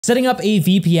Setting up a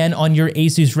VPN on your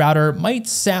ASUS router might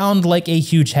sound like a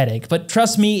huge headache, but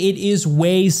trust me, it is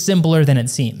way simpler than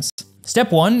it seems.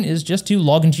 Step 1 is just to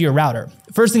log into your router.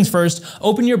 First things first,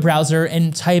 open your browser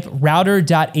and type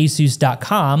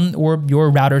router.asus.com or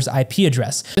your router's IP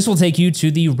address. This will take you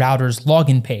to the router's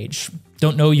login page.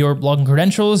 Don't know your login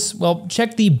credentials? Well,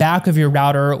 check the back of your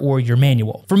router or your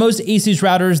manual. For most ASUS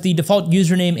routers, the default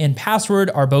username and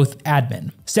password are both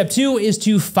admin. Step 2 is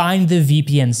to find the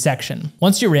VPN section.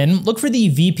 Once you're in, look for the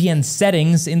VPN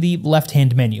settings in the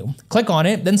left-hand menu. Click on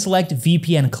it, then select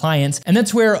VPN Clients, and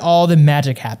that's where all the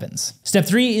magic happens. Step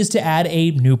 3 is to add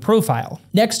a new profile.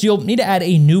 Next, you'll need to add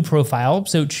a new profile,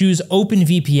 so choose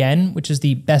OpenVPN, which is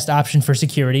the best option for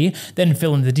security, then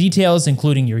fill in the details,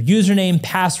 including your username,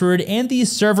 password, and the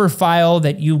server file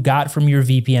that you got from your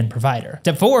VPN provider.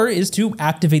 Step 4 is to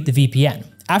activate the VPN.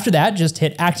 After that, just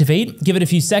hit activate, give it a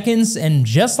few seconds, and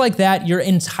just like that, your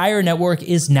entire network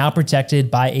is now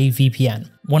protected by a VPN.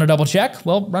 Want to double check?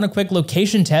 Well, run a quick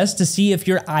location test to see if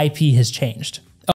your IP has changed.